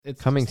It's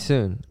coming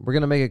soon. We're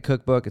going to make a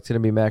cookbook. It's going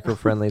to be macro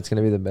friendly. It's going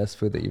to be the best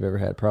food that you've ever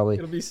had, probably.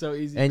 It'll be so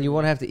easy. And you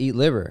won't have to eat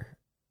liver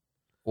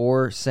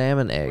or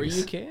salmon eggs. Or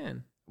you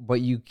can. But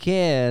you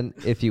can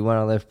if you want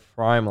to live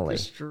primally. Go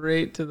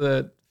straight to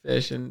the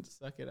fish and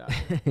suck it out.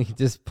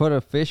 Just put a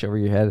fish over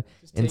your head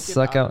and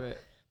suck out.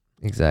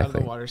 Exactly. Out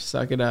of the water,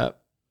 suck it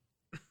up.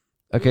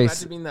 Okay.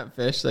 Imagine being that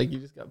fish, like you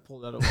just got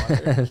pulled out of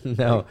water.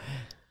 No. Like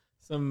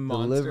some the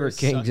monster liver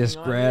king just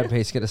grabbed me.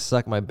 He's going to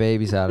suck my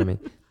babies out of me.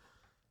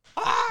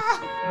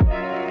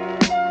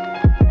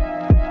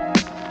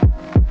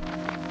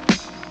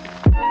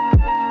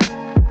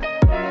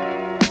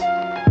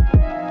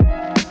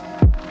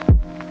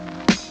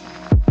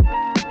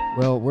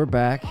 Well, we're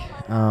back.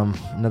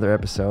 Another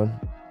episode.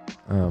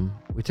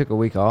 We took a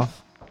week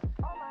off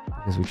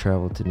because we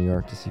traveled to New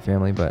York to see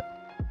family, but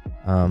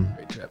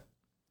Great trip.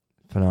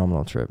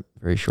 Phenomenal trip.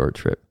 Very short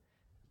trip.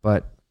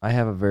 But I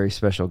have a very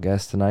special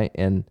guest tonight,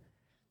 and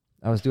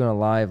I was doing a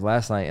live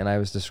last night, and I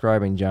was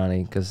describing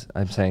Jonny because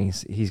I'm saying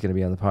he's going to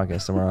be on the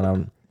podcast tomorrow,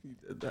 and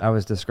I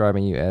was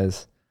describing you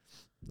as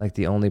like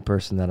the only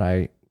person that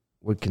I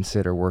would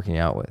consider working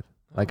out with.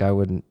 Like I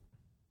don't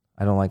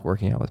like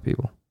working out with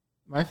people.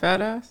 My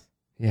fat ass?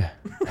 Yeah.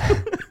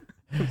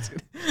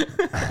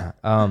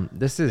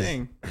 This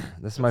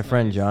is my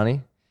friend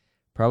Jonny.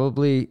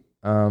 Probably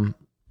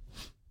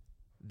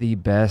the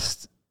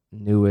best,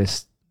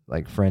 newest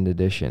like friend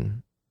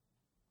edition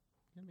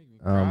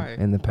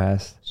in the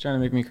past. He's trying to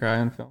make me cry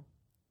on film.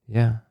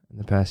 Yeah, in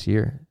the past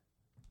year.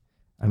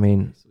 I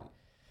mean,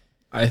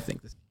 I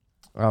think this.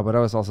 But I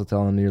was also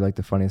telling him you're like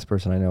the funniest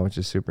person I know, which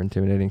is super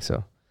intimidating.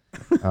 So,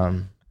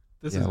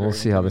 we'll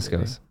see how this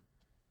goes.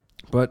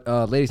 But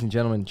ladies and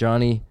gentlemen,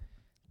 Jonny,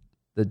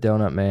 the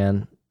Donut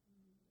Man.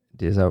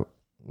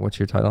 What's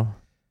your title?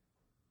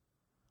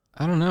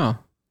 I don't know.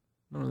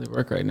 I don't really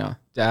work right now.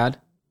 Dad?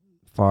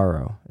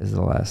 Farro is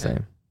the last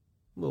name.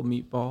 Little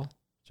meatball.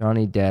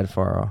 Jonny Dad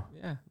Farro.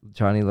 Yeah.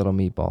 Jonny Little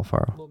Meatball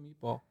Farro. Little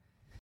meatball.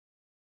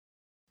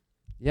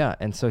 Yeah,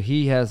 and so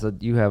you have a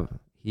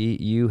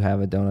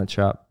donut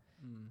shop.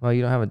 Well,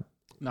 you don't have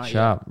a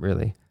shop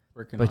really,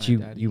 but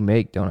you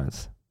make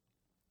donuts.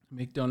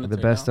 Make donuts.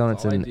 The best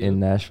donuts in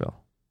Nashville.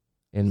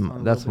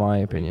 That's my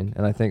opinion,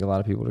 and I think a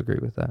lot of people would agree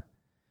with that.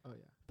 Oh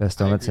yeah. Best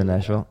donuts in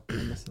Nashville.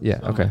 Yeah.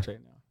 Okay. Right now.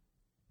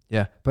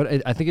 Yeah,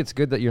 but I think it's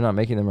good that you're not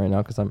making them right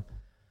now because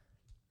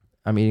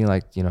I'm eating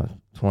like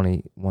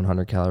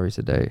 2,100 calories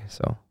a day.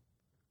 So.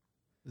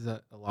 Is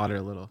that a lot or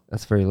a little?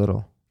 That's very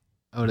little.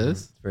 Oh, it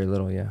is? It's very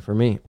little, yeah, for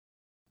me.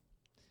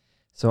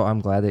 So I'm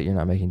glad that you're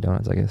not making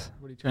donuts, I guess.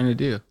 What are you trying to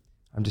do?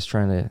 I'm just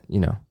trying to,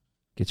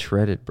 get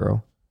shredded,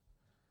 bro.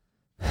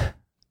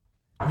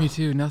 Me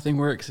too. Nothing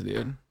works,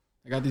 dude.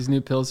 I got these new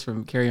pills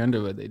from Carrie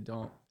Underwood. They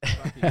don't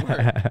fucking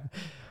work.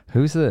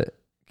 Who's the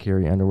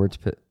Carrie Underwood's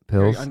pills?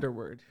 Carrie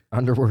Underwood.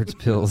 Underwood's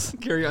pills.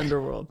 Carrie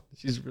Underworld.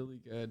 She's really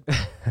good.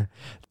 I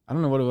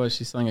don't know what it was.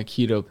 She's selling a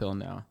keto pill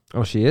now.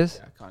 Oh, she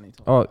is? Yeah, Connie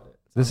told me.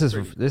 This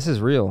is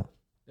real.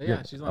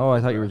 Yeah, she's on. Oh,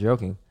 I thought you were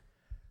joking.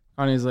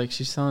 Connie's like,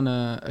 she's selling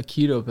a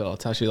keto pill.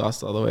 That's how she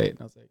lost all the weight.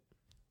 And I was like,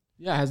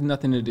 yeah, it has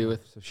nothing to do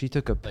with. So she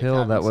took a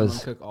pill that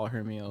was. Cook all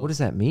her meals. What does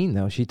that mean,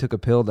 though? She took a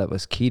pill that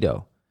was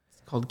keto.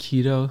 It's called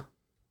keto.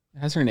 It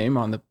has her name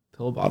on the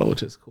pill bottle,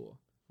 which is cool.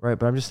 Right,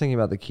 but I'm just thinking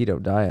about the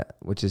keto diet,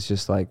 which is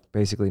just like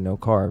basically no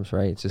carbs,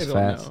 right? It's just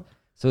fats. Know.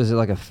 So is it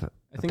like I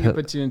think it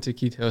puts you into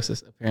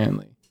ketosis,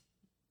 apparently.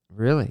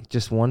 Really?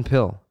 Just one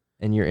pill,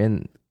 and you're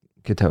in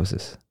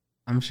ketosis?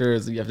 I'm sure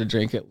you have to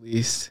drink at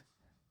least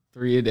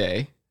 3 a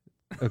day.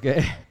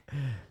 Okay.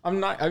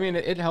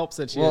 It helps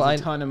that she has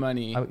a ton of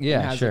money. And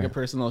has like a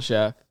personal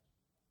chef.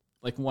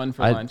 Like one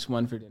for lunch,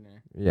 one for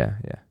dinner. Yeah.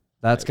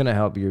 That's going to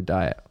help your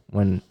diet.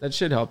 That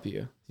should help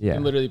you. Yeah. You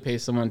can literally pay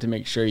someone to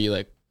make sure you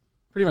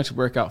pretty much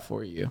work out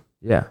for you.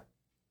 Yeah.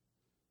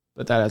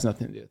 But that has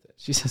nothing to do with it.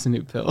 She says a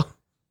new pill.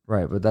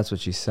 Right, but that's what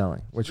she's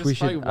selling. Which we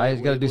should. I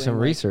got to do some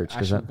research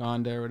because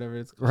ashwagandha or whatever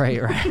it's called.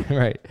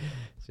 Right.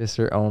 It's just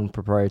her own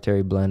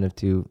proprietary blend of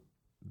 2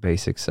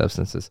 basic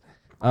substances.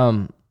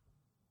 How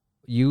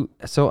do you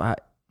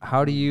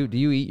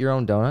eat your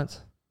own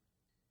donuts?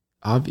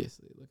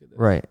 Obviously, look at this.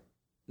 Right.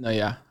 No,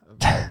 yeah,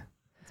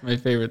 it's my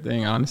favorite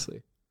thing,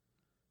 honestly.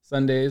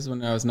 Sundays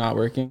when I was not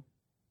working,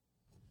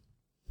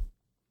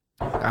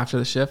 after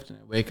the shift, and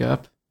I wake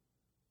up,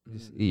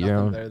 just eat your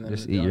own.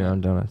 Just eat your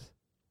own donuts.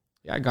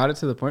 Yeah, I got it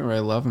to the point where I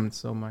love them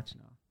so much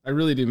now. I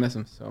really do miss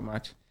them so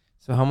much.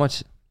 So how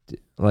much,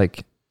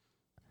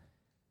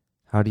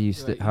 how do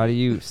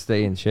you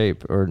stay in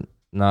shape or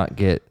not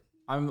get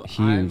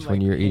huge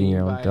when you're eating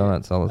your own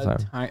donuts all the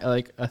time?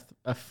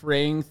 A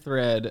fraying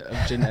thread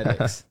of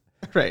genetics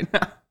right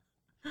now.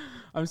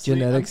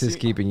 Genetics is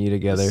keeping you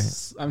together.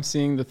 I'm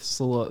seeing the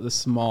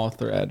small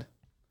thread.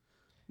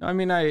 No, I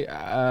mean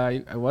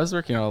I was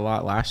working out a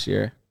lot last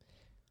year.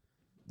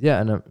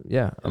 Yeah,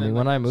 I mean,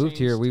 when I moved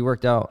here, we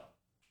worked out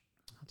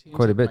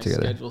quite a bit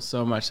together. Schedule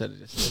so much that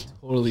it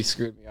totally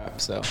screwed me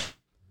up. So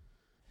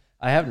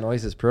I have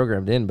noises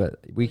programmed in, but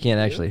we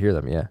can't actually hear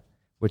them. Yeah,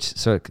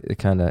 it's hard. You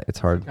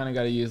kind of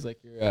got to use like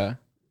your.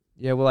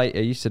 Yeah, well, I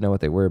used to know what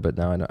they were, but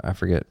now I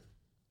forget.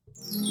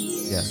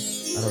 Yeah.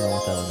 I don't know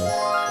what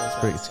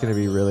that one is. It's going to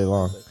be really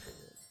long.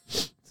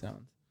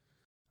 Sounds.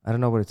 I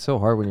don't know, but it's so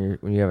hard when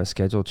you have a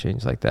schedule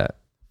change like that.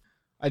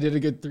 I did a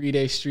good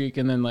 3-day streak,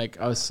 and then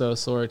I was so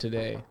sore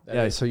today.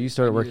 Yeah, so you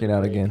started working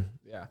out again.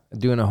 Yeah.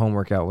 Doing a home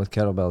workout with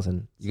kettlebells,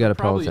 and you got a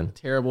Peloton.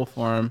 Terrible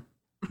form.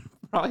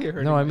 Probably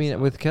hurting No, I mean,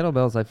 with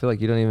kettlebells, I feel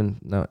like you don't even.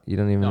 No,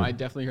 I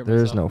definitely hurt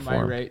there's myself. No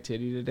form. My right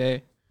titty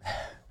today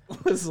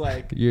was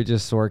like. You're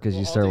just sore because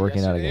you started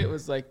working out again. It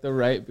was like the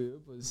right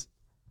boob was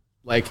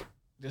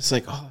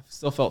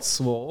still felt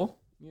swole.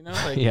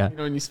 yeah.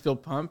 When you feel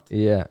pumped.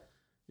 Yeah.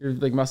 Your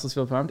muscles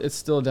feel pumped. It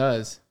still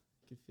does.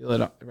 You can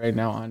feel it right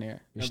now on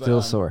here. You're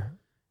still sore.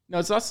 No,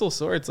 it's not still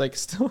sore. It's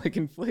still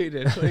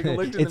inflated. I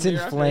looked in it's the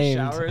mirror inflamed.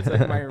 After a shower.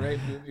 It's my right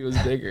boobie was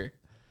bigger.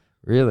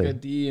 Really? A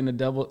D and a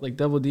double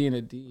D and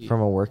a D.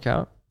 From a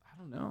workout?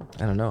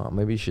 I don't know.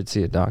 Maybe you should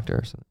see a doctor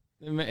or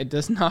something. It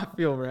does not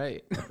feel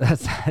right.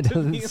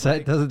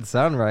 That doesn't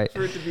sound right.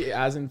 For it to be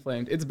as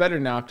inflamed. It's better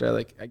now after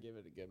I give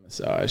it a good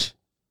massage.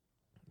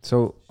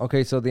 So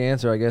the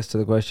answer, I guess, to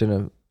the question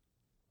of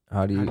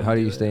how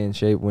do you stay in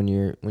shape when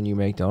you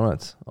make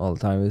donuts all the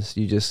time is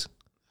you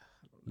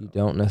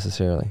don't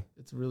necessarily.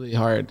 It's really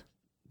hard.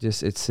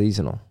 It's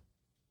seasonal.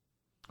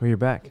 Well, you're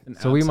back.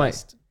 So we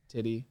might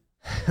titty.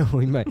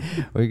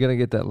 we're gonna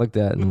get that looked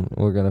at, and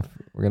we're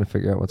gonna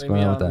figure out what's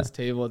going on with that. This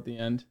table at the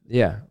end.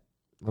 Yeah.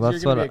 Well,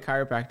 that's you're gonna be a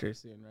chiropractor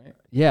soon, right?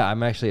 Yeah,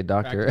 I'm actually a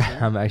doctor.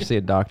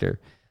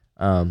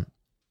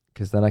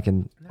 Because then I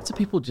can. That's what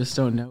people just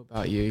don't know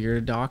about you. You're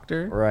a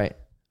doctor, right?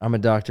 I'm a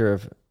doctor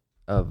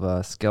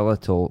of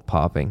skeletal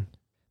popping.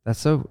 It's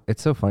so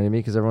funny to me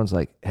because everyone's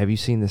like, "Have you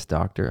seen this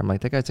doctor?" I'm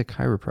like, "That guy's a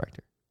chiropractor."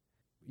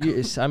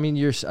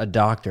 You're a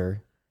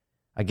doctor,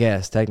 I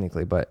guess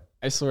technically, but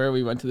I swear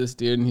we went to this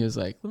dude and he was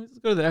like, "Let me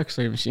just go to the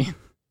X-ray machine."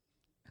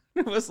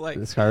 It was like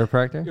this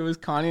chiropractor. It was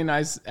Connie and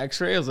I's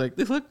X-ray. I was like,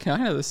 they look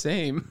kind of the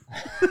same.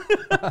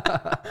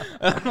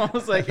 I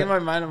was like, in my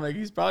mind, I'm like,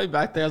 he's probably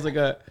back there as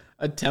a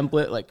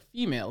template,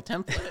 female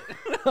template.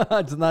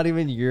 It's not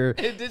even your.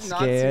 It did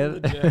not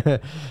seem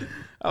legit.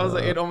 I was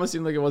like, it almost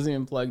seemed like it wasn't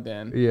even plugged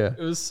in. Yeah.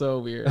 It was so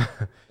weird.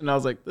 And I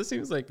was like, this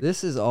seems like.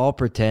 This is all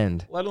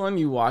pretend. Let alone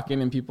you walk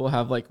in and people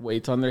have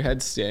weights on their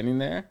heads standing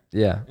there.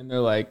 Yeah. And they're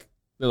like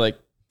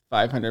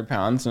 500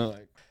 pounds. And they're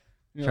like.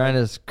 Trying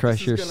to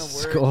crush your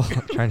skull,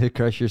 trying to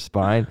crush your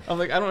spine. I'm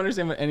like, I don't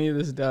understand what any of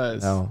this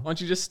does. No. Why don't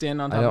you just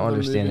stand on top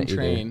of the moving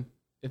train?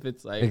 If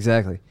it's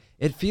exactly,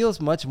 it feels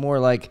much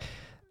more like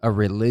a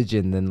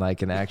religion than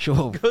an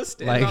actual. Go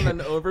stand on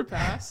an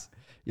overpass.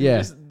 Yeah.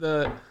 Just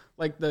the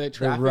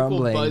traffic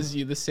will buzz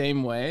you the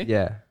same way.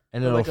 Yeah,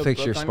 and it'll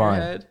fix your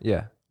spine.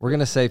 Yeah, we're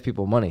gonna save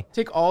people money.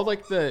 Take all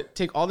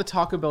the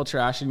Taco Bell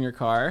trash in your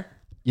car.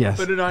 Yes.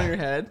 Put it on your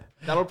head.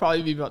 That'll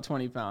probably be about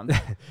 20 pounds.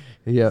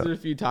 Yeah. There's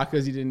a few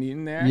tacos you didn't eat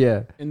in there.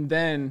 Yeah. And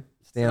then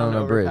stand on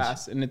a bridge.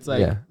 And it's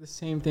the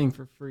same thing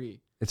for free.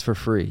 It's for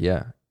free.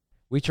 Yeah.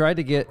 We tried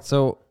to get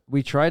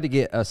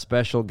a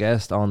special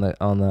guest on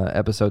the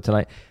episode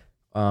tonight.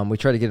 We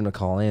tried to get him to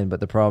call in, but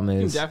the problem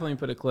is. You can definitely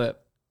put a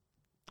clip.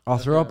 I'll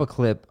throw up a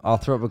clip.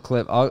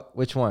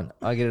 Which one?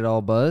 I'll get it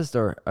all buzzed,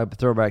 or I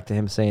throw back to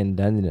him saying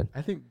Dunedin.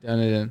 I think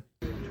Dunedin.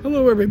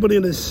 Hello, everybody.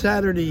 On this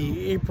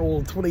Saturday,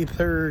 April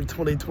 23rd,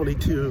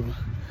 2022.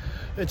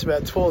 It's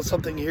about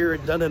 12-something here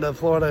in Dunedin,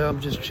 Florida.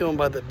 I'm just chilling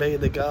by the Bay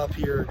of the Gulf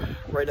here,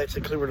 right next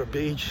to Clearwater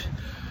Beach.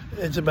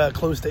 It's about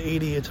close to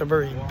 80. It's a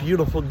very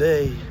beautiful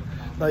day.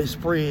 Nice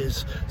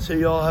breeze. So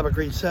you all have a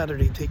great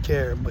Saturday. Take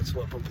care. Much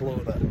love from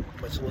Florida.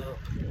 Much love.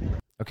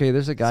 Okay,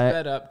 there's a guy.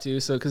 Sped up too,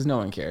 because no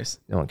one cares.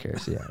 No one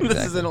cares. Yeah, exactly.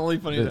 This isn't only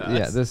funny to us.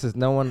 Yeah, this is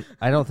no one.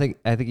 I think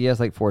he has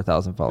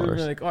 4,000 followers.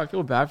 You're like, I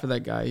feel bad for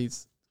that guy.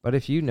 But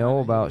if you know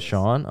about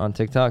Sean on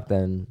TikTok,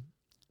 then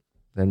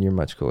you're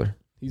much cooler.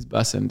 He's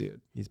bussing,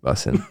 dude. He's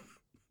bussing.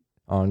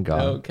 On God.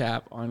 No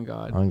cap. On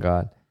God. On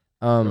God.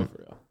 For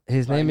real.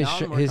 His name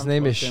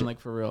is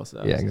for real.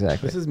 So yeah,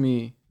 exactly. This is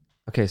me.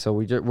 Okay, so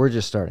we're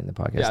just starting the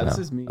podcast now. Yeah, this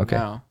is me. Okay.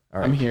 Now.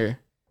 All right. I'm here.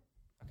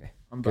 Okay.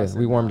 I'm good.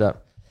 We warmed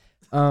up.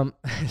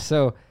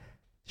 So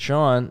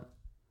Sean,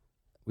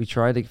 we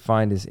tried to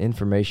find his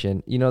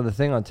information. The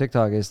thing on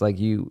TikTok is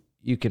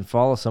you can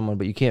follow someone,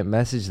 but you can't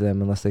message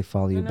them unless they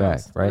follow you back,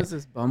 right? What is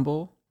this,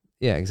 Bumble?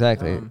 Yeah,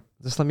 exactly.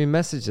 Just let me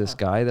message this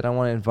guy that I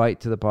want to invite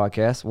to the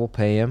podcast. We'll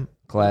pay him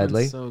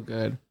gladly. That's so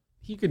good.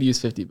 He could use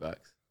 $50.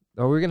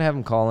 Or we're gonna have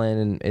him call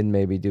in and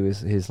maybe do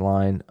his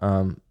line.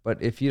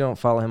 But if you don't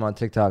follow him on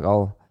TikTok,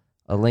 I'll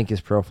link his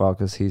profile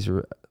because he's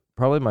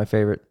probably my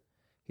favorite.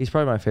 He's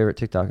probably my favorite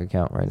TikTok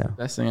account right now.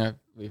 Best thing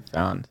we've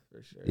found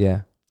for sure.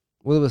 Yeah.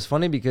 Well, it was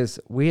funny because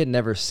we had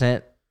never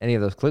sent any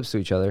of those clips to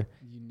each other.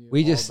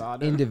 We just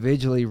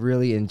individually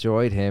really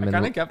enjoyed him. I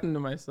kind of kept him to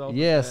myself.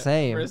 Yeah,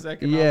 same. For a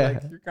second, I was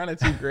like, you're kind of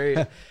too great.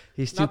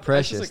 He's too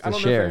precious to I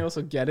don't know if anyone else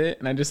will get it,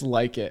 and I just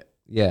like it.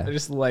 Yeah. I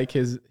just like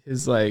his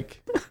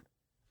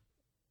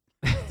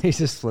He's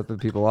just flipping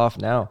people off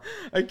now.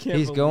 I can't.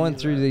 He's going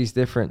through these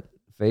different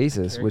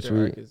phases, which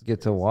we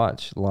get to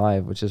watch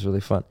live, which is really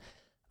fun.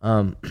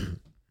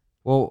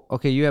 Well,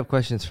 okay, you have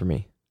questions for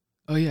me.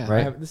 Oh yeah,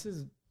 right? This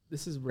is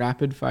This is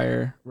rapid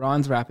fire.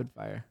 Ron's rapid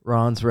fire.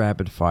 Ron's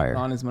rapid fire.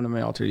 Ron is one of my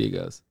alter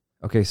egos.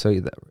 Okay, so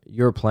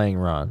you're playing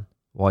Ron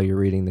while you're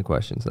reading the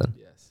questions then?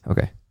 Yes.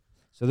 Okay.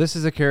 So this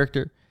is a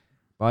character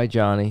by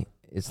Johnny.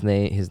 His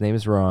name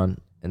is Ron,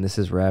 and this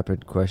is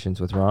Rapid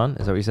Questions with Ron.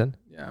 Is that what you said?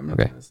 Yeah, I'm going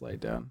to turn this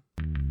light down.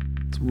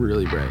 It's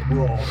really bright.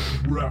 Ron,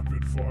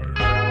 rapid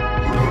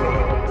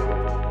fire.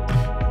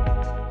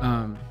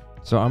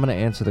 So I'm going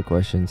to answer the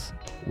questions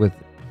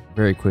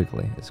very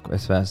quickly,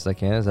 as fast as I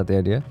can. Is that the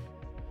idea?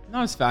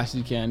 Not as fast as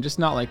you can. Just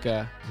not like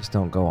Just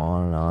don't go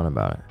on and on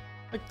about it.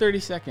 like 30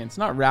 seconds.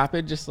 Not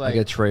rapid, just Like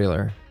a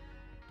trailer.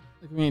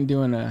 Like we ain't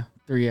doing a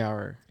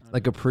 3-hour.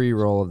 Like a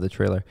pre-roll of the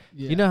trailer.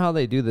 Yeah. You know how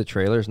they do the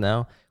trailers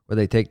now? Where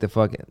they take the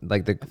fucking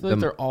I feel like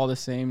they're all the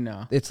same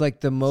now. It's like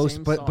the most,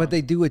 Same but song.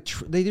 they do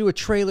a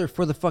trailer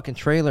for the fucking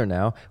trailer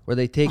now, where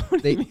they take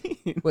What do you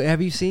mean? Wait,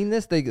 have you seen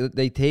this? They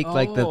take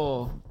like the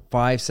Oh,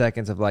 5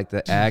 seconds of like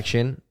the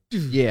action,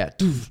 yeah,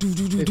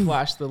 they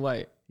flash the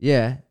light.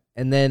 yeah,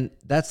 and then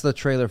that's the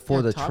trailer for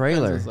Yeah, the Top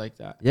trailer. Guns is like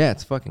that. Yeah,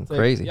 it's fucking It's like,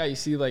 crazy. yeah, you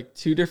see like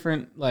two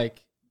different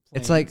like.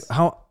 It's like planes.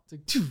 how It's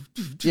like doo,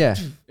 doo, doo, Yeah.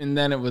 doo. And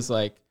then it was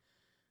like,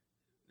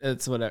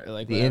 it's whatever.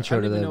 Like The whatever. intro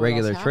I don't to even the know what else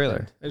regular trailer.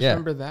 happened. I just Yeah.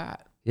 remember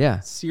that yeah.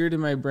 seared in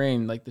my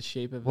brain, like the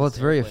shape of. Well, a it's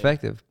very Segway.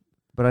 effective,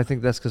 but I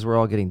think that's because we're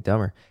all getting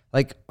dumber.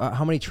 Like,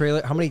 how many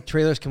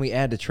trailers can we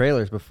add to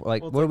trailers before?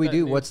 Like, Well, it's what do like we that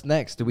do? new- What's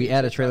next? Do we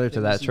add a trailer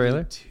to that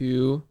trailer?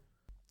 Two.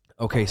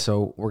 Okay,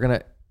 so we're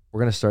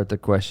gonna start the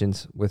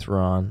questions with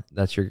Ron.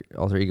 That's your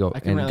alter ego, I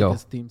can and write go. like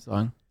this theme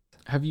song.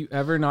 Have you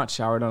ever not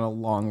showered on a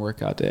long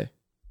workout day?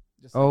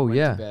 Just Oh, went to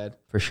yeah. bed.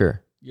 For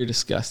sure. You're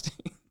disgusting.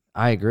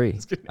 I agree.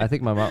 Just kidding. I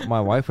think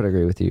my wife would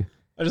agree with you.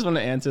 I just want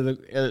to answer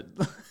the.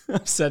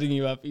 I'm setting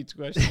you up each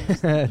question.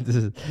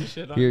 You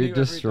shit on me You're every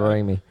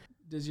destroying time. me.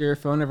 Does your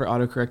phone ever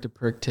autocorrect a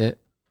perk tit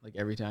like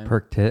every time?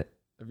 Perk tit.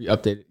 Have you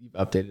updated? You've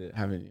updated it,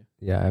 haven't you?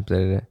 Yeah, I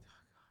updated it.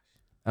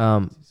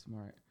 Too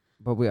smart.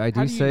 But I How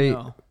do you say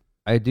know?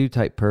 I do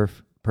type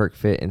perk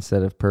fit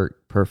instead of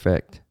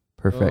perfect.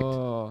 Perfect.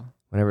 Oh,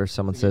 Whenever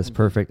someone So you're says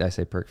perfect, I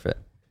say perk fit.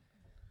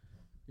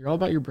 you're all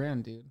about your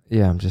brand, dude.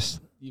 Yeah, I'm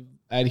just. You've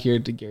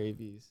adhered to Gary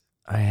V's.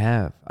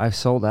 I've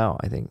sold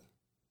out. I think.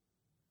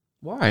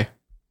 Why?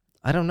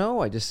 I don't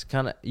know. I just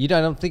kind of. I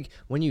don't think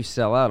when you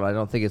sell out, I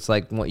don't think it's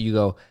like what you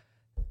go.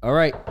 All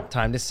right,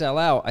 time to sell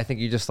out. I think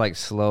you just like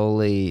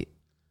slowly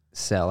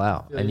sell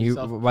out, and you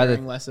by the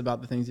less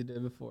about the things you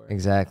did before.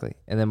 exactly,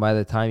 and then by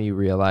the time you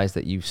realize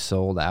that you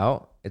sold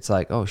out, it's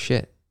like, oh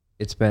shit,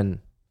 it's been.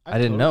 I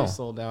didn't totally know.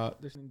 Sold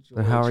out. There's no joy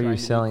But how are you trying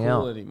to be selling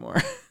cool out?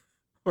 anymore?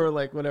 Or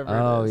like whatever.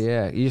 Oh it is.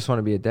 yeah, you just want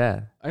to be a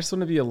dad. I just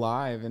want to be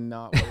alive and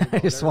not. Worry I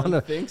about just what everyone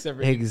want to thinks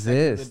every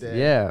exist. second of the day.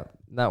 Yeah,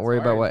 not worry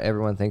about hard. what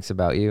everyone thinks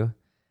about you,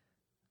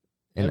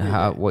 and Every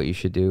how day. what you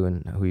should do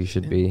and who you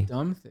should And be.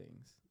 Dumb things.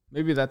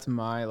 Maybe that's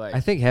my like.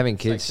 I think having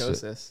kids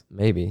psychosis.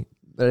 maybe,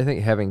 but I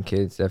think having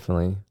kids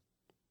definitely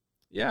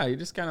Yeah, you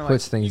just kind of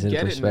puts like, things you in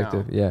get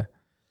perspective. It now. Yeah,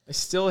 I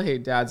still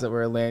hate dads that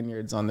wear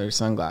lanyards on their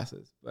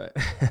sunglasses, but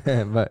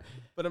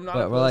but I'm not But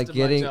opposed we're, like, to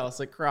getting- much else,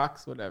 like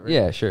Crocs, whatever.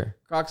 yeah, sure.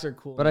 Crocs are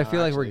cool. But I now,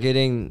 feel like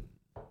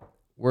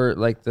we're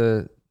like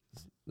the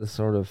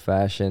sort of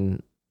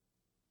fashion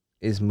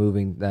is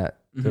moving that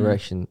Mhm.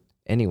 direction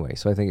anyway.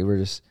 So I think we're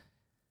just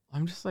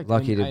I'm just like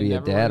lucky to I be a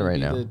never dad wanted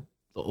to right be now.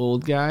 The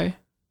old guy,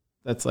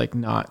 that's like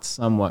not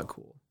somewhat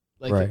cool.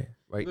 Like right.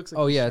 it looks like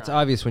Oh he's yeah, it's trying.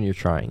 obvious when you're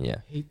trying. Yeah,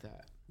 I hate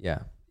that. yeah.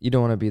 You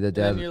don't want to be the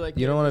then dad. you're, like,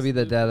 You don't getting want to this be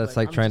the loop dad of, that's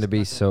like, like I'm trying to just be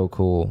not so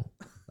cool.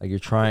 Like you're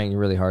trying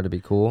really hard to be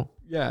cool.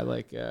 Yeah,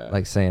 like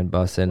Like saying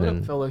what and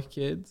up, fellow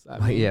kids. I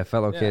like, mean, yeah,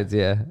 fellow kids.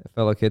 Yeah,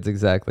 fellow kids.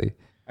 Exactly.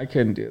 I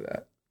couldn't do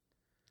that.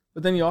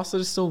 But then you also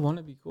just still want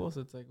to be cool,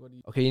 so it's like, what do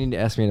you? Okay, you need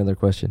to ask me another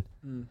question.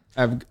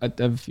 I have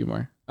a few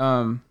more.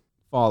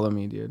 Follow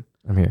me, dude.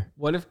 I'm here.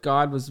 What if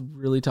God was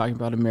really talking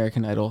about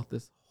American Idol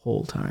this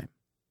whole time?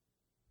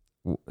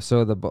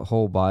 So the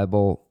whole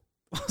Bible,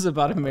 It was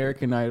about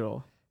American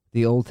Idol.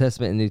 the Old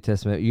Testament and New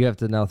Testament, you have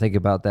to now think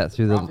about that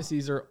through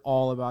Prophecies are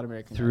all about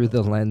American the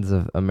Idol. lens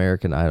of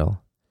American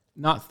Idol.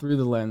 Not through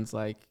the lens,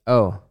 like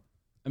Oh,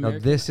 now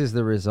American, this is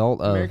the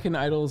result of. American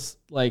Idol's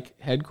like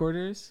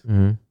headquarters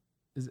Mhm.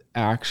 is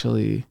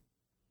actually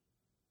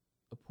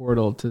a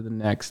portal to the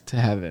next to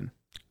heaven.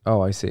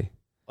 Oh, I see.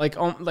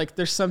 Like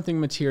there's something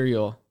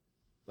material,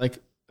 like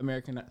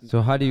American.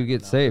 So how do you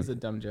get saved? It's a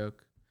dumb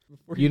joke.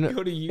 Before You you, know-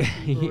 go to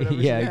YouTube or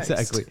whatever's Yeah, next.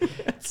 exactly.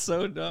 It's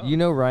so dumb. You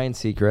know Ryan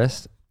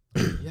Seacrest,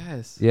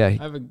 Yes. Yeah. I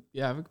have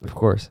a of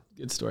course.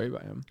 good story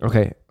about him.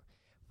 Okay,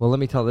 well let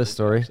me tell this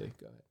story. Actually,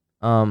 go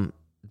ahead.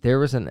 There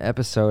was an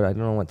episode, I don't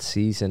know what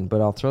season,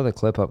 but I'll throw the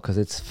clip up because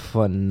it's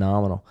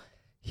phenomenal.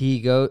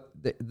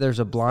 There's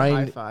a High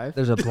blind, five.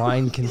 there's a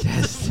blind Best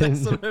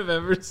contestant. one I've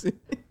ever seen.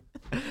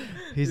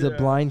 He's a Yeah.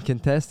 blind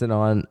contestant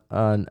on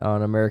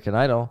American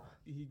Idol.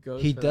 He for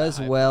that does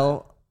high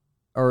well,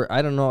 or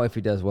I don't know if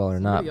he does well or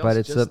not, Somebody but else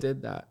it's just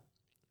did that.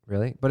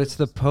 really, but it's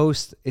the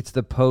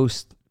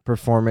post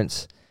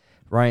performance.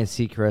 Ryan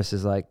Seacrest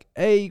is like,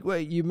 hey,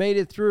 wait, you made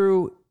it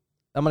through.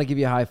 I'm gonna give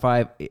you a high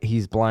five.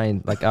 He's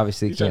blind, like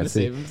obviously he He's trying can't to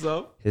see. save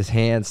himself. His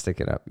hand's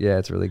sticking up. Yeah,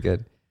 it's really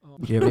good.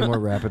 Do you have any more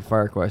rapid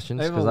fire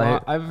questions? I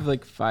have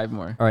like 5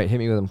 more. All right, hit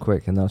me with them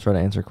quick, and then I'll try to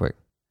answer quick.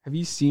 Have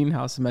you seen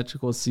how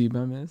symmetrical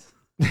Cbum is?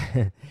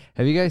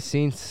 Have you guys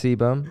seen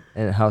Cbum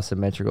and how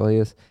symmetrical he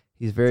is?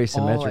 He's very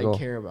symmetrical. All I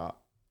care about.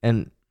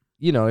 And,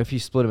 if you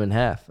split him in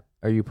half,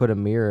 or you put a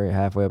mirror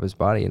halfway up his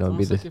body, it'd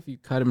be like if you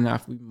cut him in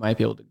half, we might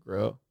be able to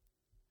grow.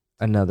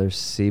 Another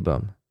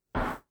Cbum.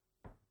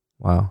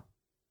 Wow.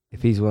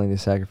 If he's willing to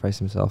sacrifice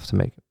himself to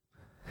make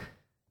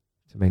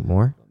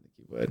more. I don't think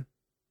he would.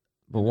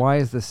 But why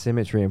is the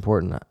symmetry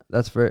important?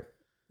 That's for,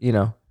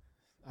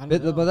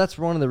 but that's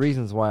one of the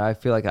reasons why I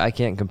feel like I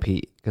can't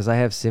compete, because I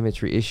have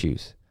symmetry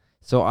issues.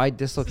 So I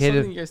dislocated. Is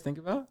this something you guys think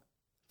about?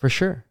 For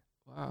sure.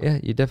 Wow. Yeah,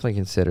 you definitely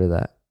consider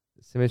that.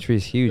 Symmetry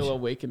is huge. You'll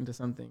awaken to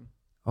something.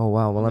 Oh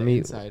wow. Well, let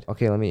me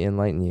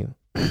enlighten you.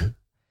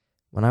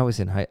 When I was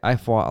I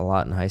fought a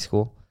lot in high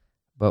school,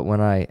 but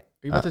when Are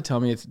you about to tell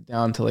me it's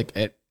down to like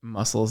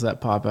muscles that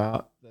pop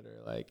out that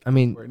are like?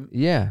 important?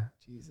 Yeah.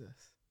 Jesus.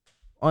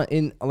 On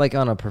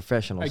a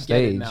professional stage.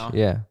 Get it now.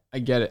 Yeah. I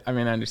get it. I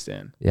mean, I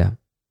understand. Yeah.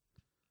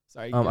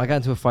 Sorry. I got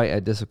into a fight.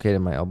 I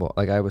dislocated my elbow.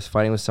 Like I was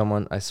fighting with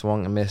someone. I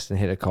swung and missed and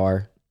hit a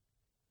car.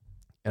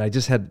 And I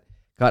just had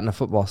gotten a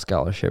football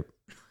scholarship,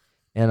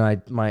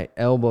 and my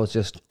elbow is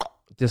just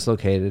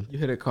dislocated. You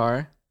hit a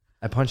car?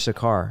 I punched a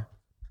car,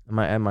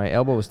 and my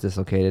elbow was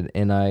dislocated,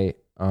 and I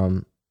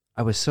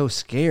was so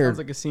scared. Sounds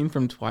like a scene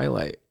from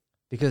Twilight.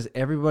 Because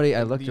everybody,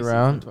 I looked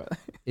around.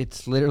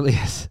 It's literally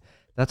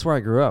that's where I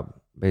grew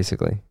up,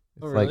 basically.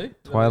 It's really?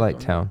 like Twilight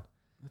Town.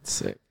 That's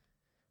sick.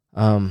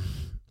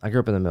 I grew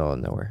up in the middle of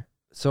nowhere.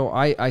 So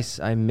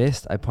I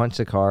missed. I punched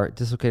a car,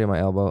 dislocated my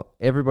elbow.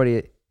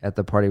 Everybody at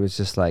the party was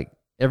just like,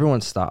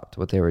 everyone stopped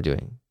what they were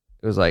doing.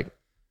 It was like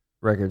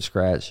record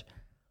scratch.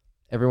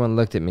 Everyone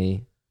looked at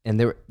me, and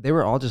they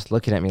were all just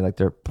looking at me like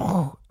their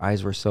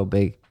eyes were so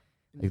big.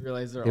 You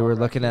realize they were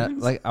looking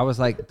raccoons? I was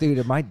like, dude,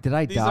 did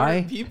I die? These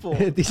aren't people.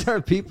 These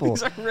aren't people.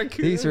 These are raccoons.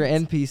 These are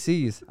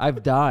NPCs.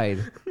 I've died.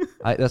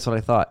 That's what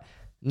I thought.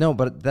 No,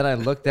 but then I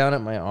looked down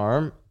at my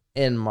arm,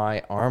 and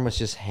my arm was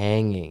just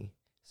hanging.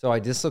 So I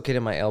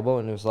dislocated my elbow,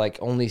 and it was like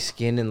only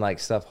skin and like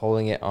stuff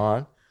holding it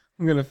on.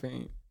 I'm gonna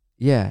faint.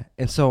 Yeah,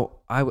 and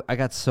so I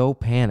got so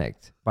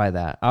panicked by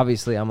that.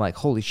 Obviously, I'm like,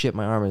 holy shit,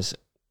 my arm is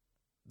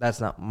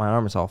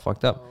all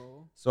fucked up.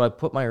 Oh. So I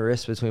put my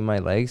wrist between my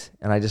legs,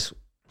 and I just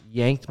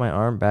yanked my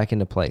arm back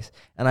into place.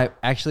 And I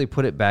actually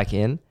put it back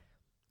in,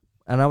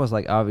 and I was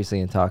like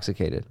obviously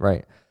intoxicated,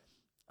 right?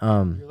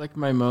 You're like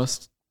my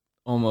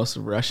almost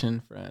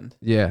Russian friend.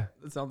 Yeah.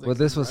 That sounds like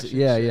this was Russian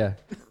yeah.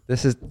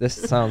 This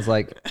sounds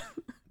like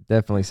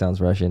definitely sounds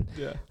Russian.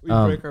 Yeah. We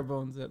break our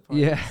bones at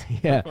parties.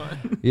 Yeah.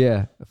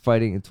 Yeah.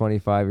 Fighting a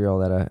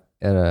 25-year-old at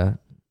a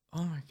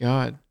Oh my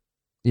god.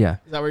 Yeah.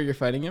 Is that where you're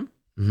fighting him?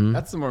 Mm-hmm.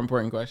 That's the more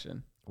important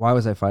question. Why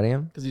was I fighting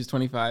him? Because he was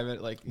 25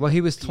 at like. Well,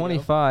 he was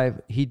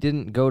 25. He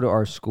didn't go to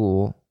our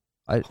school.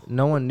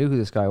 No one knew who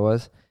this guy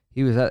was.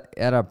 He was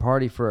at a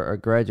party for a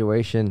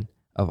graduation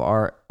of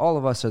all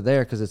of us are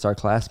there because it's our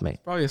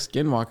classmate. Probably a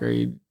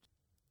skinwalker.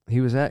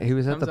 He was at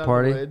the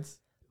party.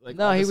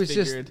 He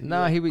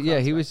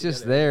was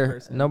just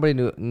there. Nobody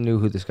knew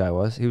who this guy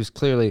was. He was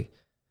clearly,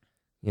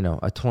 a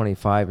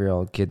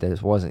 25-year-old kid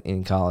that wasn't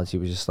in college. He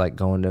was just like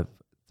going to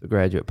the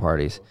graduate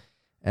parties,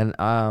 and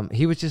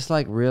he was just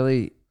like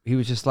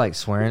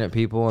swearing at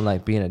people and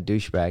like being a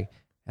douchebag.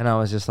 And I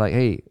was just like,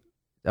 hey,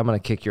 I'm gonna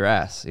kick your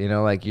ass,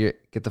 like you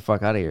get the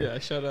fuck out of here. Yeah,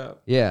 shut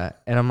up. Yeah,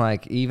 and I'm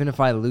like, even if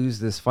I lose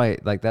this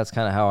fight, like that's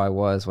kind of how I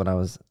was when I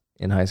was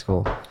in high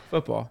school.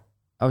 Football.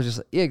 I was just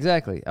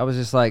exactly. I was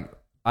just like,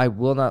 I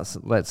will not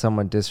let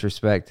someone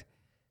disrespect,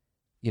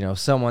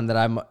 someone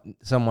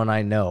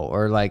I know,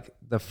 or like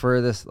the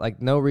furthest,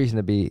 like no reason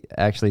to be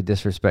actually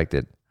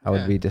disrespected. I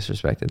would be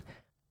disrespected.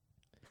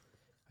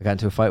 I got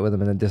into a fight with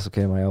him and then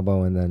dislocated my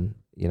elbow, and then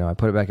I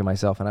put it back in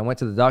myself, and I went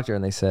to the doctor,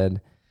 and they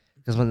said.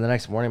 Because when the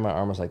next morning my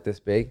arm was like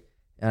this big,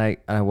 and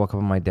I woke up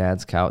on my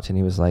dad's couch, and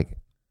he was like,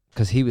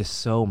 because he was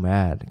so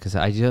mad because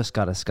I just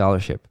got a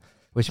scholarship,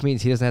 which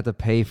means he doesn't have to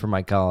pay for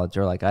my college,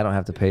 or like I don't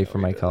have to pay for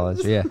my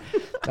college. Yeah,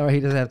 or he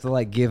doesn't have to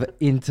like give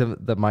into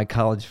my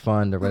college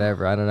fund or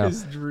whatever. I don't know.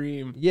 His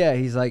dream. Yeah,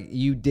 he's like,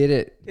 you did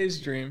it. His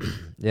dream.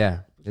 Yeah,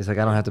 he's like,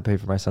 I don't have to pay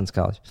for my son's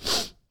college.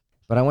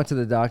 But I went to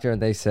the doctor, and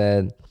they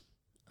said,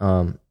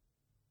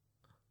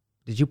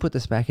 did you put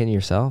this back in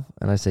yourself?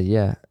 And I said,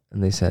 yeah.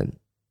 And they said,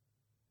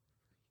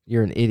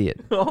 you're an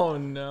idiot. Oh,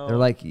 no. They're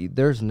like,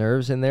 there's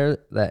nerves in there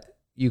that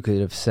you could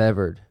have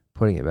severed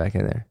putting it back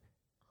in there.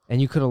 And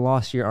you could have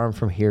lost your arm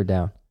from here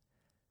down.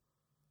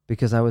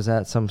 Because I was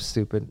at some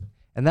stupid...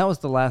 And that was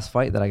the last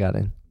fight that I got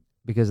in.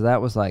 Because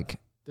that was like...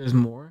 There's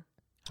more?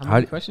 How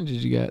many questions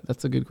did you get?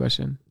 That's a good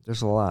question.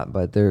 There's a lot,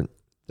 but there's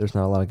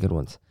not a lot of good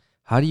ones.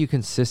 How do you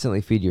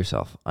consistently feed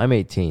yourself? I'm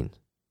 18.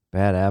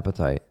 Bad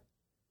appetite.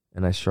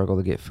 And I struggle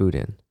to get food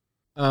in.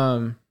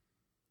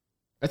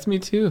 That's me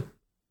too.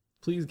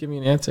 Please give me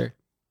an answer.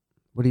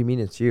 What do you mean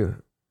it's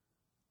you?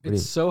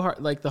 It's so hard.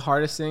 Like the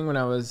hardest thing when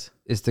I was...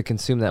 Is to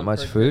consume that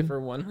much food? For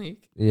 1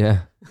 week. Yeah.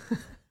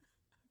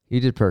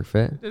 You did Perk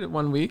Fit. I did it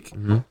 1 week.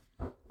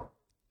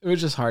 Mm-hmm. It was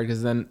just hard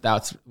because then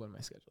that's when my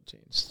schedule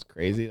changed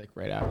crazy, like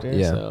right after.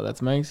 Yeah. So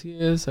that's my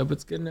excuse. Hope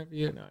it's good enough for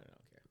you. No, I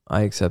don't care.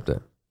 I accept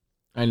it.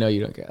 I know you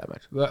don't care that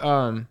much, but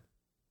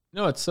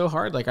no, it's so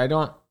hard. Like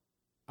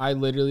I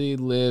literally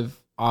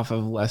live off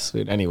of less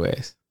food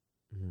anyways.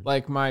 Mhm.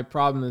 Like my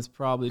problem is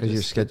probably Because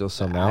just your schedule's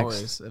so the maxed.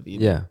 hours of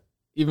eating. Yeah.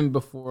 Even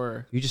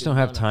before. You just don't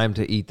have time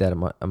to eat that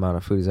amount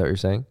of food. Is that what you're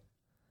saying?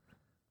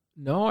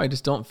 No, I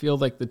just don't feel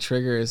like the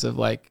triggers of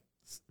like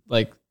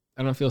I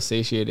don't feel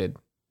satiated.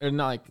 Or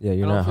not like, Yeah,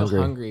 you're I don't not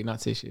feel hungry. not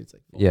satiated. It's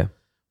like full. Yeah.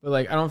 But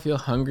like I don't feel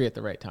hungry at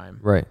the right time.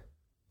 Right.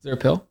 Is there a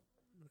pill?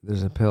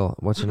 There's a pill.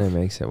 What's her name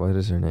makes it? What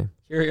is her name?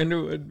 Carrie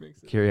Underwood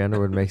makes it. Carrie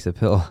Underwood makes a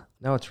pill.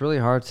 No, it's really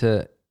hard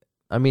to.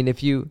 I mean,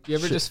 if you. Do you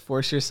ever just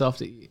force yourself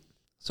to eat?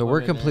 So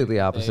we're completely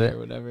opposite. Or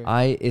whatever.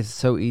 It's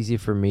so easy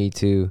for me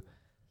to,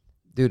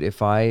 dude.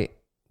 If I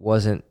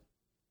wasn't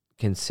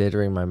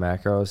considering my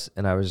macros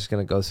and I was just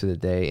gonna go through the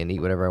day and eat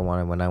whatever I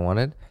wanted when I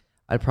wanted,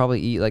 I'd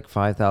probably eat like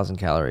 5,000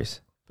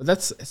 calories. But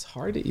it's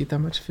hard to eat that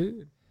much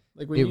food.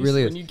 Like when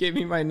It you gave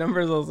me my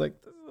numbers, I was like,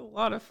 this is a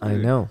lot of food. I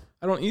know.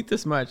 I don't eat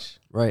this much.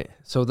 Right.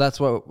 So that's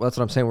what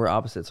I'm saying. We're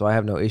opposite. So I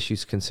have no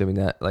issues consuming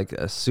that like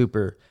a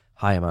super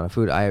high amount of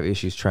food. I have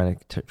issues trying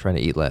to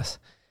eat less.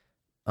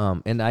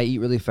 And I eat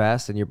really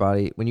fast, and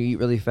when you eat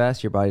really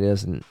fast, your body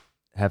doesn't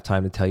have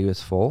time to tell you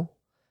it's full.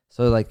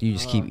 So like you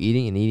just keep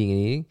eating and eating and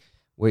eating,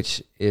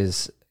 which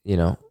is,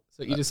 So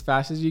eat as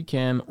fast as you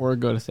can or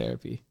go to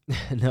therapy.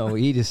 no,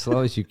 eat as slow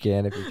as you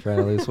can if you're trying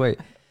to lose weight.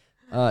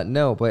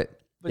 No, but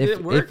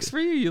it works for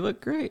you. You look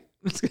great.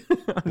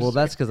 Well,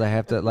 that's because I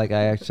have to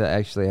I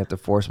actually have to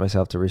force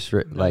myself to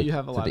restrict you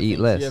have a lot to of eat things.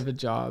 less. You have a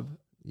job.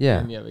 Yeah.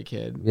 And you have a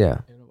kid. Yeah.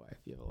 And a wife.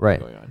 You have a lot Right.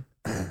 going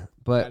on.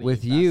 But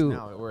with Eat fast you,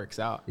 now it works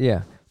out.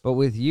 yeah. But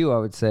with you, I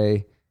would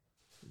say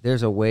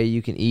there's a way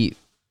you can eat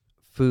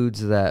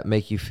foods that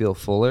make you feel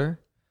fuller,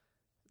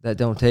 that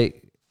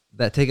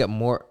take up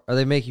more, or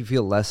they make you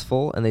feel less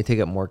full, and they take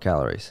up more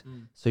calories.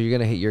 So you're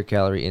gonna hit your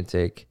calorie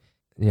intake.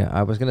 Yeah,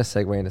 I was gonna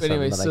segue into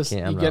something, but I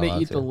can't. You gotta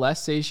eat the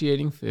less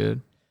satiating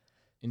food.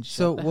 And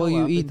So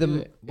you eat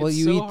them.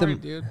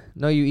 Dude.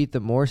 No, you eat the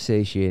more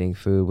satiating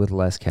food with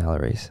less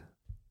calories,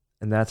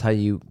 and that's how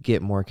you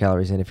get more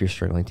calories in. If you're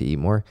struggling to eat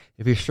more,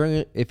 if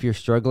you're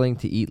struggling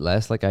to eat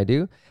less, like I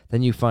do,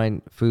 then you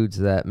find foods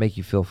that make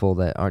you feel full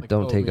that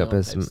don't take up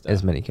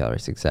as many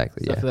calories.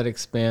 Exactly. Stuff that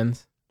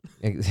expands.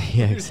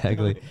 Yeah,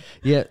 exactly.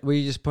 Yeah, where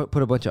you just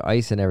put a bunch of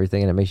ice and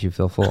everything, and it makes you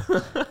feel full.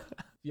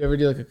 You ever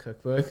do like a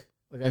cookbook?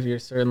 Like if you're a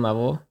certain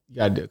level, you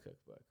gotta do a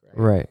cookbook, right?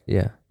 Right.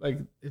 Yeah. Like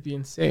it'd be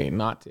insane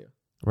not to.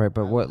 Right,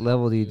 but what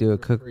level do you do a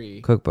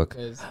cookbook?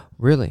 Because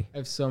Really? I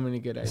have so many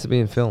good ideas. This is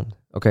being filmed.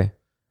 Okay.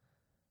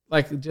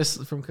 Like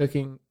just from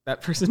cooking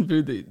that person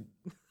food that.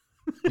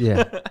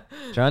 Yeah.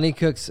 Jonny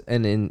cooks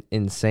an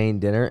insane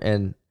dinner,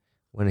 and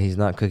when he's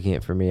not cooking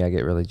it for me, I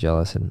get really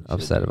jealous and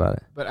upset about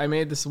it. But I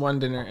made this one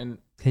dinner and.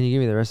 Can you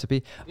give me the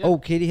recipe? Yeah. Oh,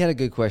 Katie had a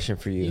good question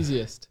for you.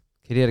 Easiest.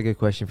 Katie had a good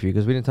question for you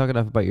because we didn't talk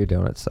enough about your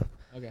donut stuff.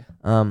 Okay.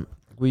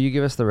 Will you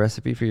give us the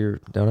recipe for your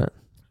donut?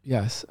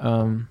 Yes.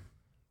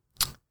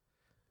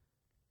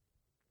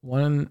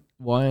 One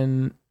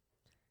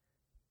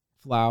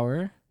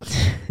flour.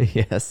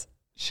 Yes.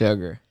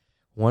 Sugar.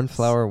 1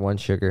 flour, 1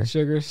 sugar.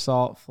 Sugar,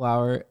 salt,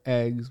 flour,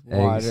 eggs,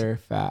 water,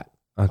 fat.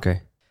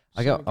 Okay.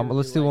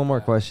 Let's do one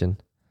more question,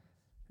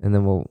 and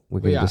then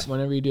we can just.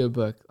 Whenever you do a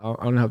book,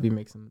 I'll help you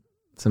make some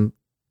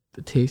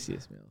the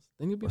tastiest meals.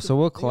 Then you'll be. So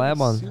we'll collab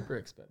on. Super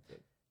expensive.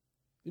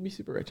 You'll be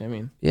super rich. I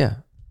mean. Yeah.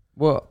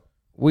 Well,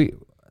 if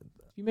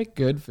you make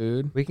good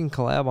food, we can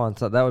collab on.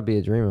 So that would be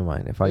a dream of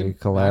mine if I could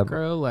collab.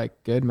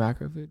 Good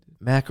macro food.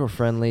 Macro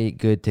friendly,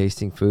 good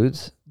tasting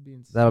foods.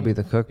 That'll be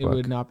the cookbook. It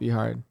would not be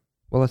hard.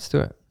 Well, let's do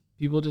it.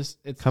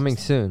 It's coming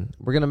soon.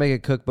 We're gonna make a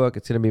cookbook.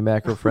 It's gonna be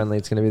macro friendly.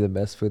 It's gonna be the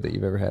best food that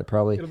you've ever had,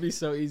 probably. It'll be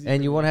so easy.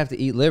 And you won't have to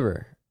eat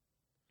liver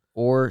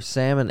or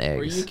salmon eggs.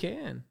 Or you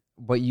can.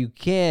 But you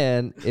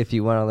can if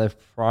you want to live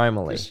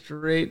primally. Just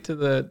straight to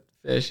the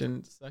fish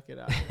and suck it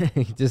out.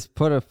 Just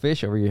put a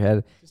fish over your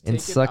head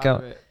and suck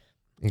out.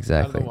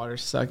 Exactly. Out of the water,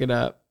 suck it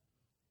up.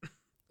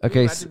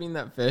 Okay. Imagine being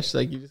that fish,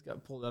 like you just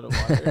got pulled out of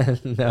water.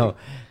 No. Like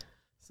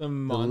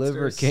some monster. The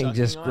liver king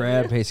just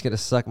grabbed me. He's gonna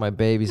suck my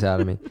babies out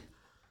of me.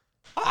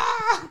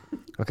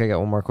 Okay, I got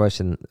one more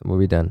question. We'll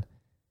be done.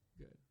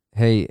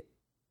 Good.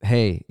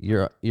 Hey,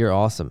 you're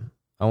awesome.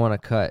 I want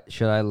to cut.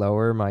 Should I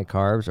lower my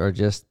carbs or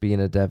just be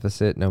in a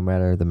deficit no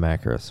matter the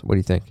macros? What do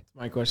you think?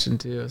 My question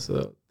too.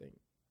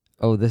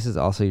 Oh, this is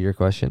also your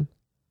question?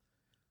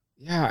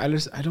 Yeah, I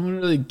don't want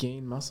to really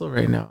gain muscle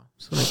right now. I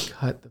just want to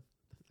cut the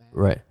fat.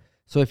 Right.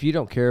 So if you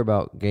don't care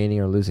about gaining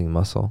or losing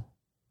muscle,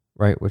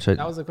 right?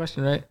 That was the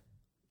question, right?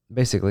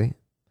 Basically.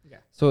 Yeah.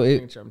 So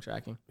making sure I'm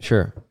tracking.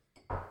 Sure.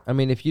 I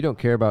mean, if you don't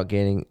care about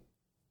gaining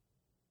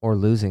or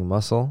losing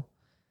muscle,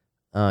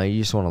 you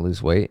just want to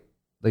lose weight,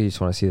 like you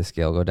just want to see the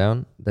scale go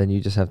down, then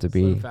you just have to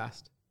be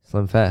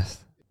slim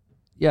fast.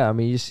 Yeah, I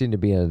mean, you just need to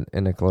be in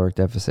a caloric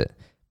deficit.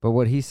 But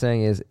what he's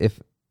saying is,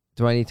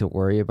 do I need to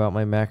worry about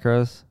my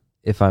macros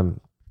if I'm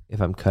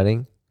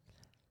cutting?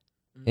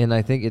 And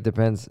I think it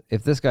depends.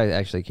 If this guy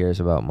actually cares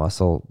about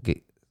muscle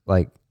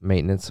like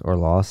maintenance or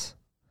loss,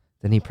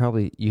 then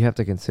you have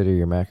to consider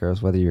your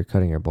macros, whether you're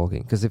cutting or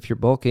bulking. Because if you're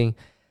bulking,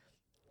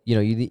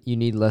 you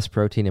need less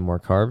protein and more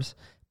carbs.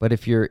 But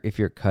if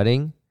you're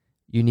cutting,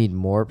 you need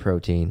more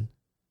protein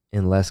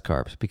and less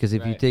carbs. Because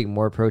if you take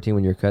more protein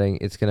when you're cutting,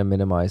 it's going to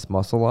minimize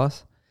muscle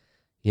loss,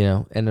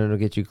 and it'll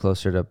get you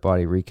closer to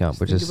body recount.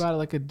 Just think about it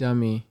like a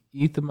dummy.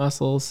 Eat the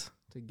muscles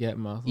to get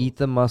muscles. Eat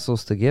the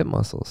muscles to get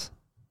muscles.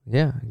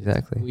 Yeah,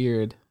 exactly. It's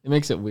weird. It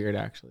makes it weird,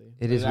 actually.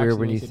 It is weird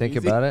when you think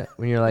about it.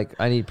 When you're like,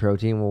 I need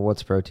protein. Well,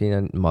 what's protein?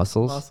 And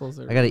muscles.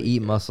 I got to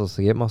eat muscles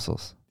to get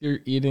muscles. You're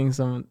eating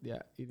some,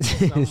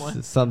 eating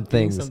some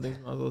things. Something's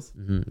muscles.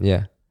 Mm-hmm,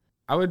 yeah.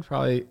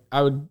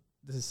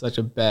 This is such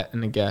a bet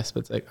and a guess,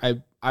 but it's like,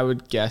 I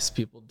would guess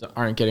people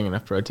aren't getting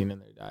enough protein in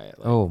their diet.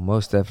 Like,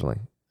 most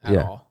definitely. At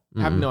all.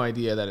 I have no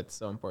idea that it's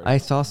so important. I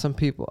saw some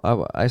people,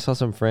 I saw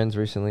some friends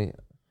recently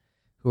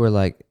who were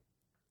like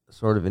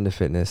sort of into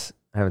fitness.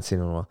 I haven't seen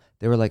them in a while.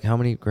 They were like, how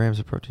many grams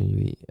of protein you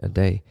eat a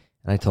day?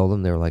 And I told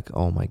them, they were like,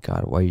 oh my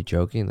God, why are you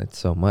joking? That's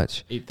so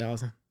much.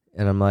 8,000.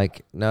 And I'm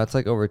like, no, it's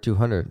like over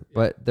 200. Yeah.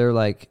 But they're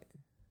like,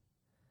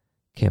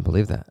 can't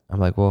believe that. I'm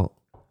like, well,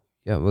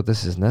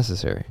 this is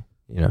necessary,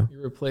 You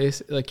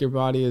replace, like your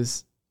body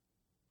is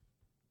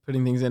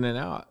putting things in and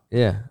out.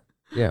 Yeah.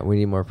 Yeah, we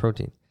need more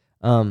protein.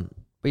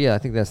 But yeah, I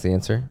think that's the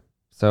answer.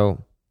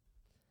 So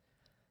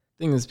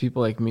thing is,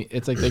 people like me,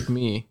 it's like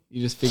me,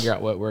 you just figure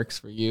out what works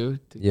for you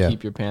to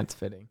keep your pants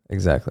fitting.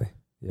 Exactly.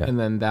 Yeah. And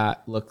then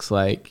that looks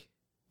like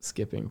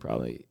skipping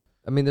probably.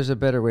 I mean, there's a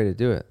better way to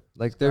do it.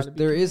 Like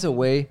there is a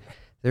way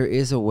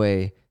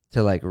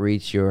to like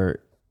reach your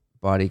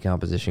body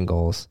composition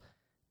goals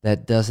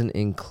that doesn't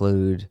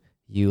include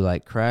you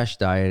like crash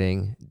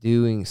dieting,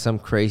 doing some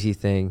crazy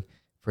thing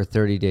for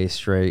 30 days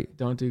straight.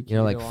 Don't do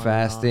keto like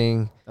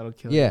fasting. That'll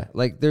kill you.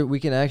 Like we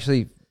can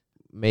actually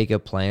make a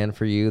plan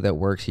for you that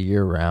works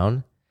year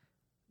round.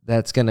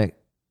 That's going to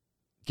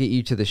get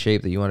you to the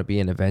shape that you want to be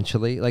in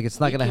eventually. Like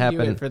it's not going to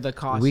happen. Do it for the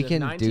cost we of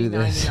can do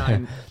this.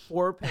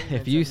 4 payments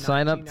if you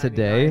sign up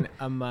today,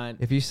 a month.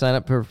 If you sign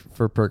up for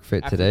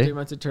PerkFit After today, 3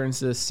 months it turns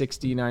to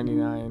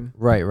 $60.99.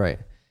 Right.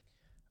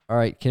 All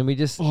right, can we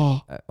just?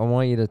 I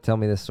want you to tell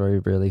me this story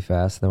really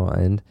fast, then we'll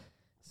end.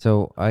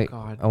 So I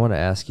want to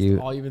ask you.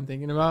 All you've been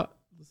thinking about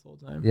this whole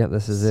time. Yeah,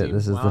 this is it.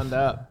 This is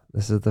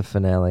this is the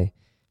finale.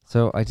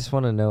 So I just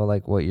want to know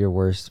like what your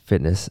worst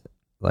fitness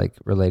like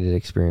related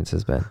experience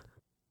has been.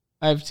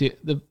 I have two.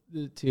 The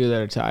two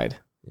that are tied.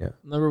 Yeah.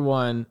 Number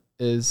one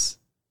is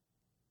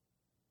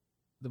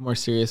the more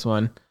serious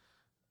one.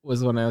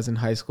 Was when I was in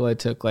high school. I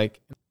took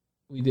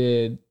we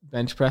did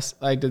bench press.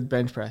 I did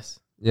bench press.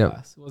 Yeah.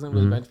 It wasn't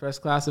really bench press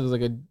class. It was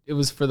it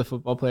was for the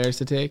football players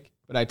to take,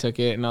 but I took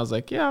it and I was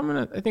like,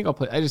 yeah, I think I'll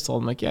play. I just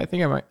told him like, yeah, I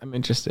think I'm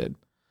interested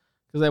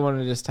because I wanted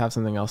to just have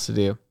something else to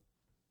do.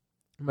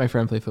 My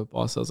friend played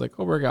football. So I was like,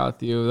 I'll work out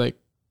with you. Like,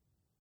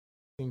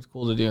 seems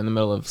cool to do in the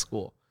middle of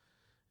school.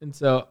 And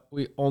so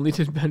we only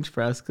did bench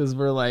press because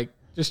we're like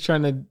just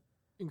trying to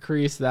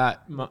increase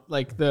that,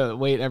 like the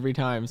weight every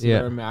time. So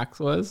our max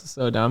was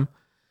so dumb.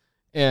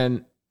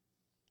 And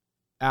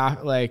I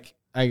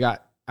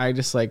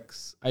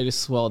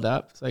just swelled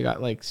up. So I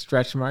got like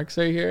stretch marks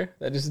right here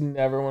that just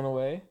never went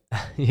away.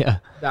 Yeah.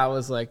 That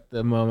was like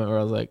the moment where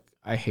I was like,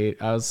 I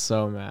was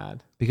so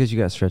mad. Because you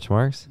got stretch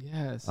marks?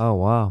 Yes. Oh,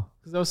 wow.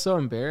 Because I was so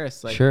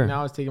embarrassed. Like now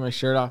I was taking my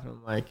shirt off and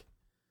I'm like.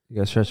 You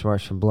got stretch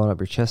marks from blowing up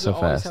your chest so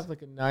fast. I always have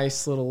like a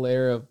nice little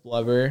layer of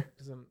blubber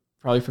because I'm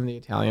probably from the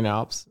Italian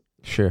Alps.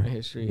 Sure. My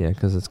history. Yeah,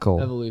 because it's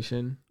cold.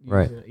 Evolution.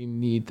 Right. You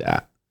need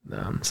that.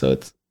 So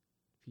it's.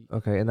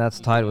 Okay, and that's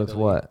tied with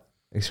what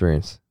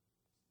experience?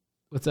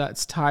 What's that?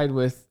 It's tied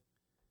with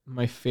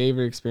my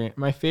favorite experience.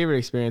 My favorite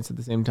experience at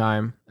the same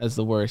time as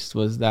the worst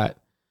was that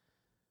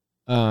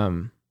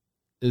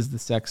is the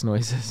sex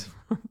noises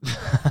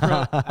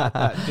at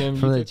that gym.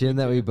 From the gym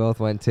that we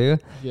both went to?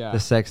 Yeah. The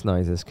sex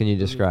noises. Can you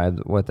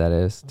describe what that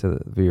is to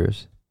the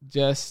viewers?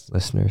 Just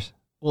listeners.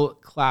 Well,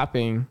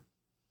 clapping.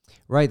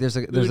 Right, there's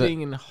a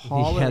and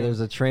hollering. Yeah, there's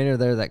a trainer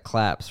there that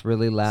claps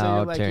really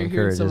loud to encourage.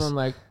 You're hearing someone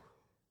like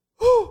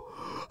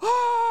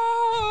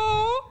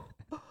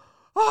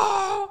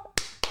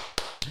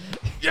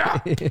yeah,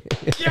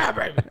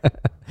 baby.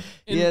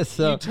 And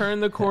so you turn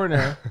the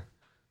corner,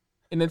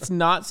 and it's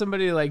not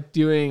somebody like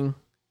doing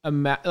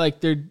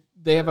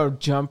they have a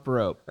jump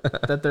rope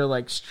that they're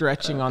like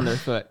stretching on their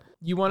foot.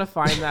 You want to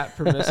find that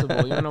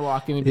permissible. You want to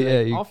walk in and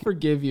be like, I'll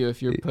forgive you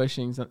if you're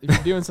pushing something, if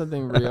you're doing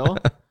something real.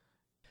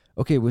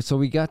 Okay, so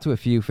we got to a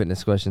few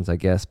fitness questions, I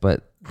guess,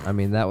 but I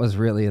mean that was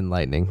really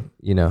enlightening.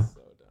 So dumb.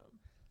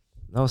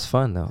 That was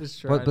fun though.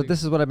 But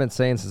this is what I've been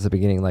saying since the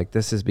beginning. Like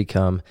this has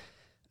become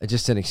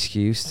just an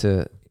excuse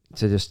to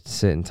just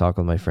sit and talk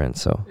with my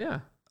friends. So yeah.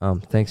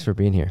 Thanks for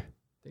being here.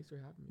 Thanks for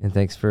having me. And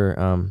thanks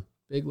for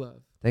big love.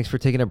 Thanks for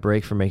taking a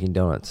break from making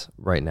donuts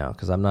right now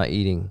because I'm not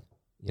eating,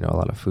 a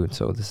lot of food.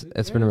 So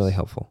it's been really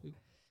helpful.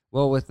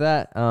 Well, with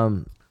that,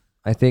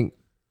 I think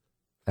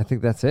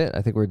that's it.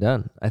 I think we're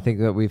done. I think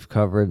that we've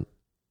covered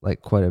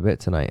like quite a bit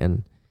tonight,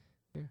 and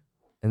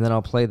then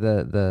I'll play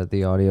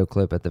the audio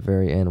clip at the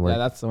very end. Where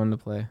that's the one to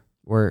play.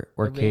 Where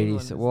The main Katie one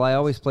said, is well, I nice.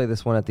 always play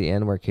this one at the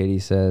end where Katie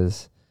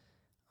says,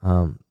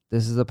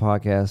 this is a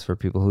podcast for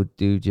people who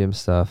do gym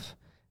stuff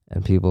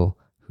and people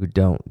who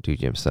don't do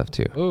gym stuff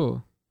too,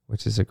 Oh,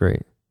 which is a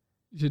great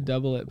you should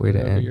double it. Way Put to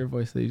it over end. your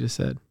voice that you just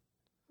said.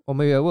 Well,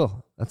 maybe I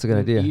will. That's a good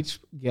And idea. Each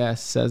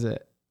guest says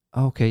it.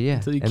 Okay, yeah.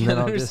 Until you And can't then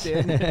I'll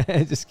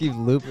understand. just keep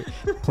looping,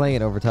 playing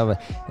it over top of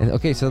it. And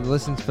okay, so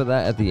listen for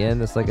that at the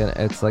end. It's like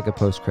a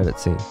post-credit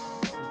scene.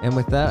 And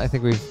with that, I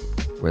think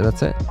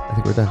that's it. I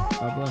think we're done.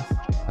 God bless.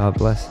 God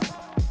bless.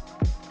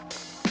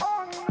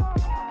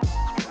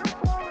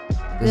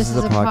 This is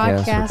a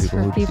podcast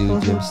for people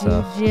who do gym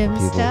stuff and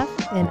who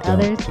don't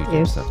others do do.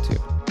 gym stuff too.